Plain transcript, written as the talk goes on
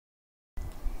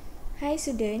Hi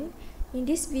student, in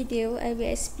this video I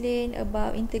will explain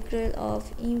about integral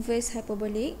of inverse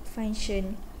hyperbolic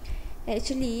function.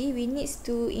 Actually, we need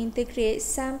to integrate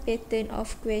some pattern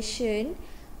of question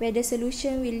where the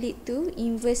solution will lead to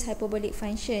inverse hyperbolic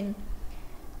function.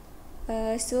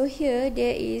 So here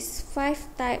there is five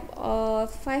pattern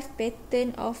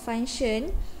of function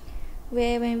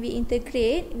where when we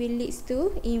integrate will lead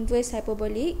to inverse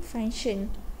hyperbolic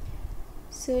function.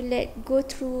 So let's go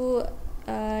through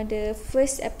the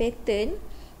first pattern.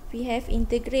 We have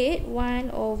integrate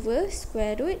 1 over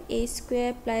square root a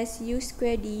square plus u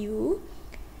square du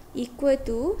equal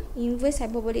to inverse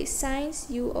hyperbolic sines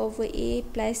u over a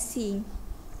plus c,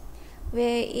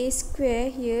 where a square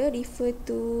here refer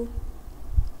to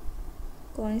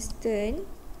constant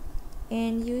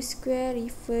and u square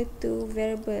refer to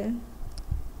variable.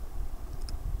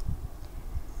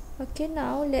 Okay,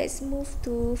 now let's move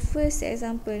to first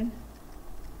example.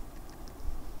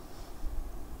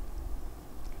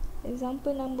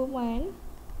 Example number 1,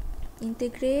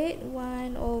 integrate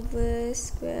 1 over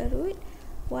square root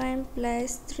 1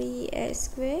 plus 3x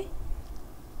square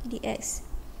dx.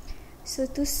 So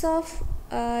to solve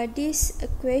this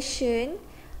equation,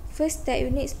 first step you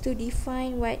need to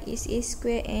define what is a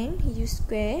square and u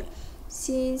square.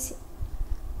 Since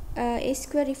a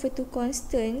square refer to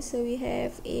constant, so we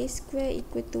have a square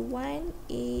equal to 1,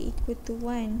 a equal to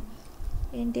 1,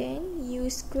 and then u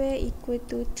square equal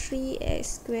to 3x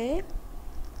square,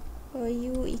 or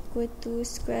u equal to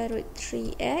square root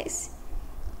 3x,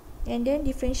 and then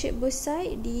differentiate both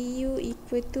sides, du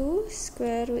equal to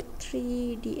square root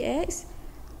 3 dx,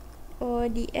 or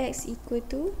dx equal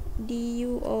to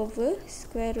du over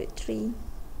square root 3.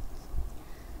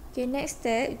 Okay, next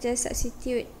step, just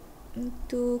substitute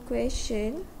into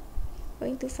question or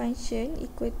into function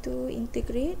equal to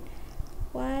integrate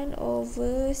 1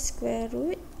 over square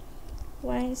root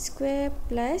 1 square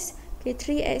plus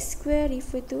 3x square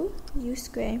refer to u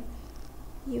square.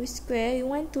 U square you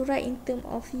want to write in term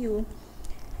of u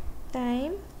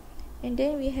time, and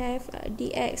then we have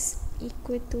dx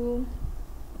equal to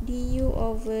du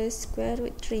over square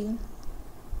root 3.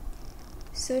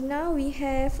 So now we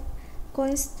have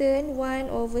constant 1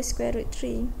 over square root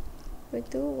 3 equal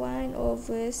to 1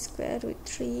 over square root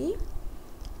 3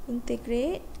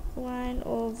 integrate 1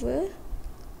 over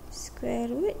square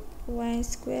root 1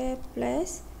 square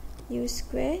plus u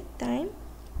square times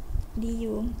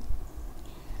du.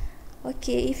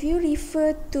 Okay, if you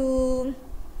refer to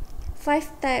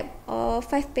five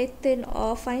pattern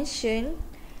of function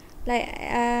like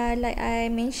I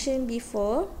mentioned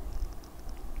before,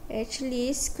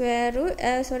 actually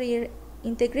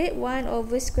integrate 1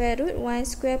 over square root 1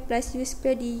 square plus u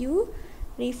square du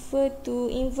refer to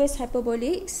inverse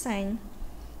hyperbolic sign.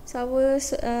 So our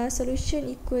solution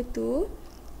equal to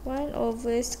 1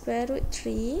 over square root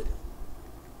 3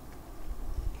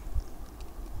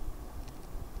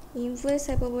 inverse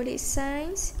hyperbolic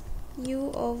signs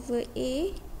u over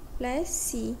a plus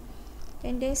c,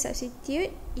 and then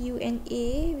substitute u and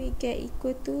a, we get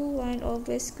equal to 1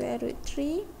 over square root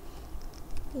 3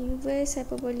 inverse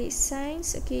hyperbolic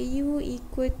signs, okay, u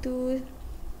equal to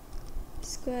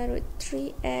square root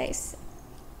 3x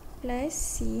plus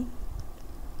c,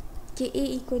 okay, a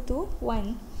equal to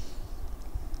 1.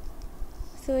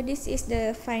 So this is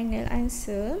the final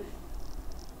answer.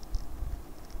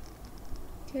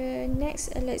 Okay,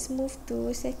 next let's move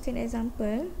to second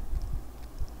example.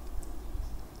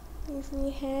 If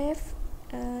we have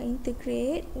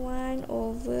integrate 1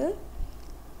 over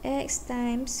x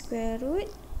times square root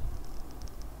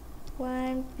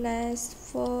 1 plus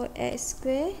 4x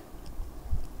square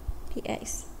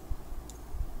dx.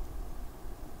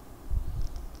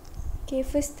 Okay,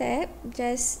 first step,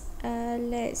 just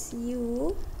let's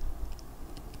u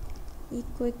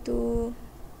equal to,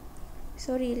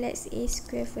 let's a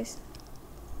square first,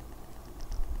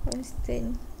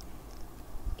 constant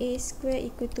a square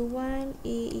equal to 1, a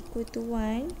equal to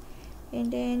 1,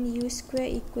 and then u square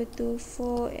equal to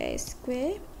 4x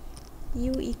square,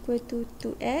 u equal to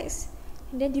 2x,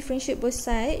 and then differentiate both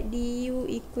sides, du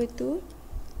equal to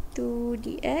 2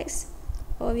 dx,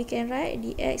 or we can write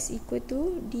dx equal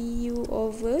to du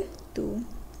over 2.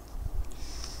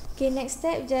 Okay, next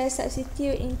step, just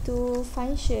substitute into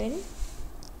function.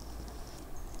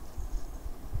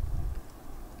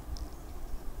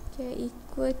 Okay,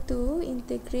 equal to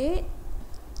integrate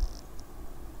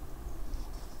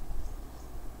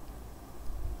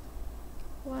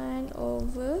 1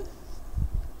 over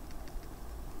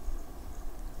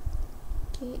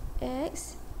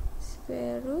x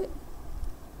square root,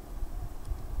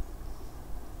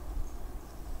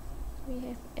 we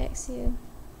have x here,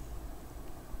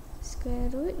 square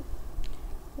root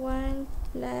 1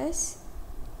 plus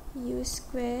u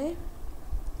square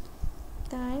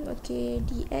time, okay,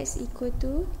 dx equal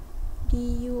to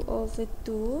du over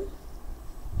 2.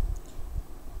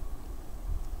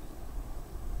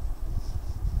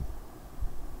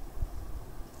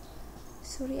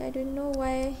 Sorry, I don't know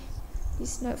why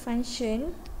it's not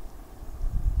function.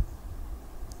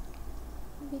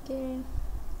 Begin.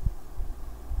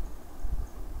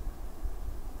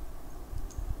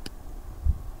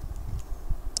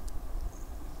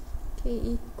 Okay,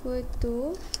 equal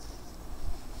to,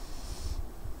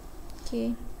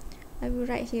 okay, I will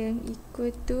write here,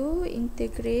 equal to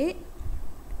integrate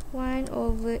 1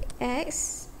 over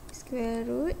x square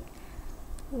root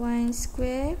 1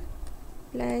 square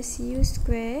plus u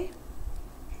square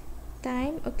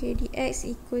time, okay, dx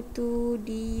equal to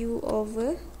du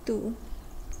over 2.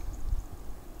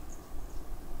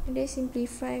 And then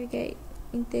simplify, we get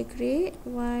integrate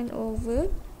 1 over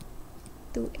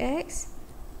 2x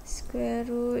square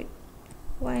root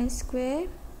 1 square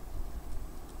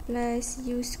plus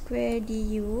u square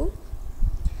du.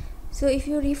 So if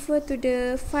you refer to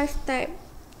the 5 type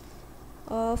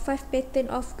or 5 pattern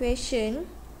of question,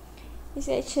 it's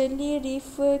actually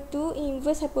refer to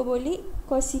inverse hyperbolic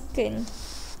cosecant.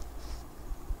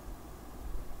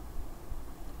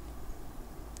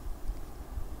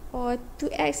 Or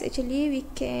 2x, actually we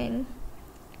can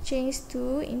change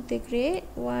to integrate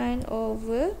 1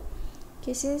 over,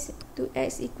 okay, since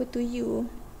 2x equal to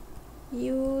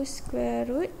u square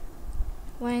root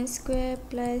 1 square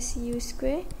plus u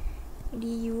square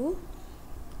du.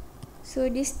 So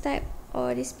this type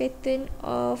or this pattern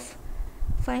of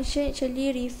function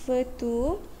actually refer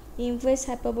to inverse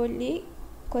hyperbolic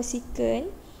cosecant.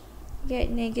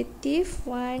 Get negative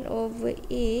 1 over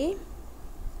a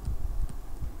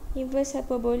inverse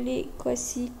hyperbolic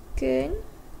cosecant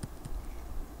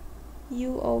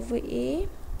u over a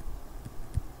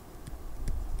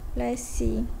plus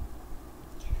c.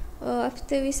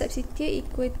 After we substitute,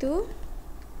 equal to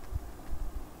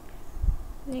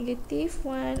negative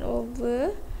 1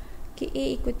 over, okay, a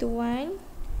equal to 1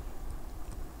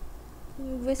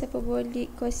 inverse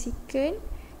hyperbolic cosecant,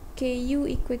 okay, u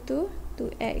equal to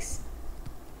 2x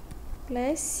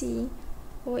plus c,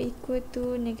 or equal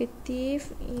to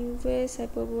negative inverse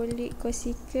hyperbolic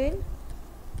cosecant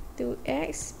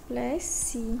 2x plus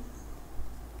c.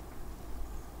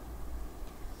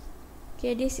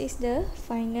 Okay, this is the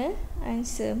final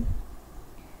answer.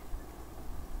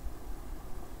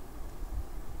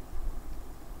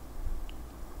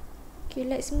 Okay,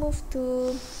 let's move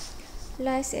to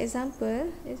last example,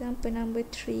 example number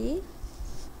 3.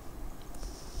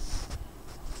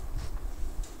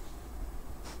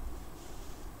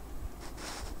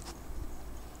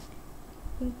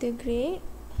 Integrate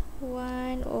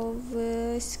 1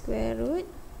 over square root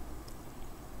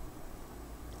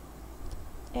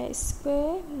x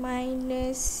square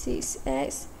minus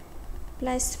 6x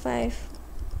plus 5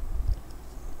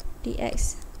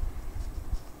 dx.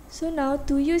 So now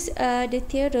to use the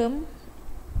theorem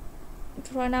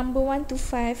from number 1 to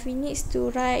 5, we need to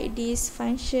write this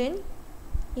function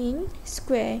in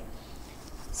square.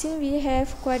 Since we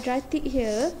have quadratic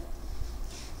here,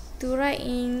 to write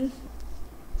in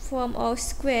form of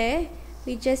square,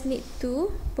 we just need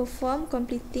to perform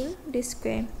completing the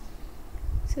square.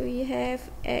 So we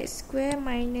have x square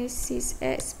minus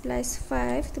 6x plus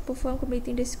 5 to perform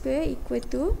completing the square equal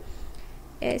to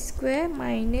x square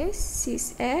minus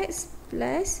 6x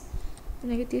plus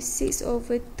negative 6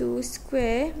 over 2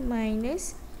 square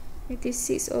minus negative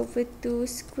 6 over 2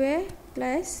 square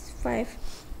plus 5.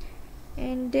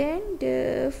 And then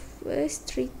the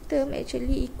first 3 term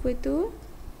actually equal to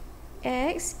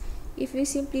x. If we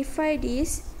simplify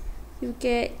this, you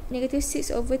get negative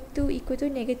 6 over 2 equal to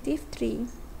negative 3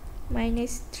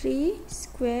 minus 3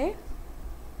 square,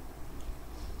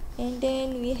 and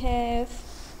then we have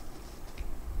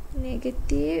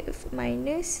negative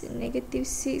minus negative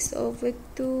 6 over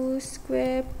 2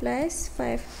 square plus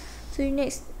 5. So you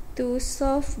need to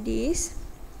solve this.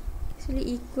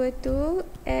 Actually equal to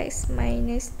x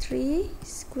minus 3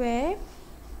 square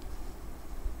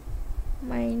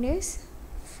minus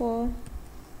 4.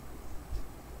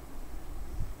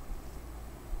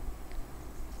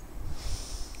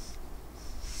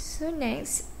 So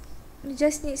next, you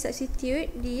just need to substitute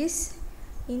this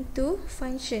into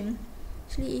function.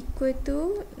 Actually equal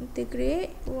to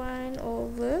integrate 1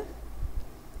 over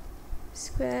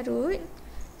square root.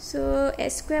 So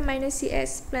x square minus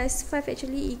cx plus 5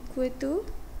 actually equal to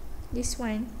this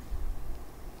one,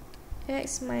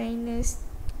 x minus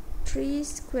 3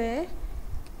 square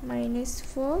minus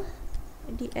 4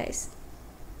 dx.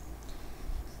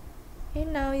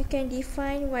 And now you can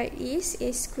define what is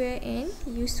a square and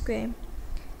u square.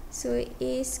 So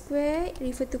a square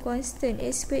refer to constant.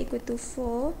 A square equal to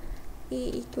 4, a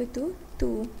equal to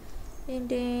 2. And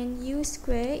then u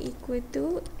square equal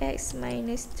to x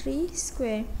minus 3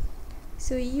 square.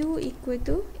 So u equal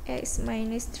to x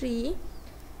minus 3.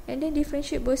 And then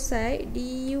differentiate both sides.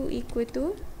 Du equal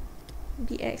to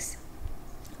dx.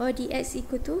 Or dx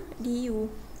equal to du.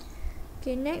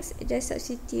 Okay, next just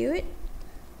substitute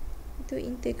to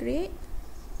integrate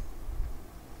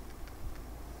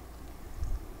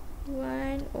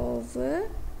 1 over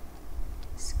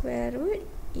square root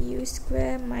u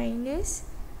square minus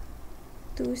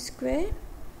 2 square.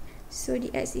 So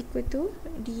dx equal to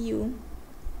du.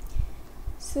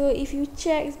 So if you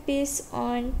check based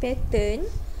on pattern,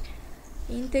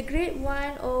 integrate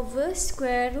 1 over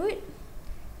square root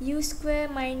u square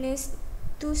minus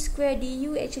 2 square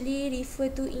du actually refer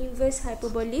to inverse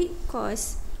hyperbolic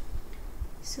cos.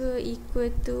 So equal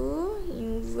to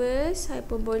inverse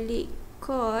hyperbolic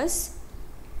cos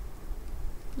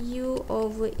u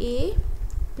over a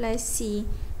plus c.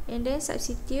 And then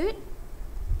substitute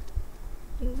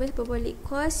inverse hyperbolic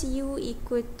cos u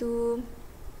equal to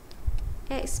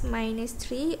x minus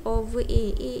 3 over a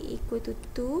equal to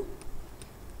 2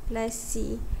 plus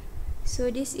c.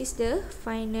 So this is the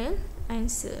final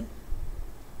answer.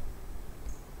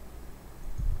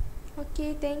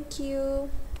 Okay, thank you.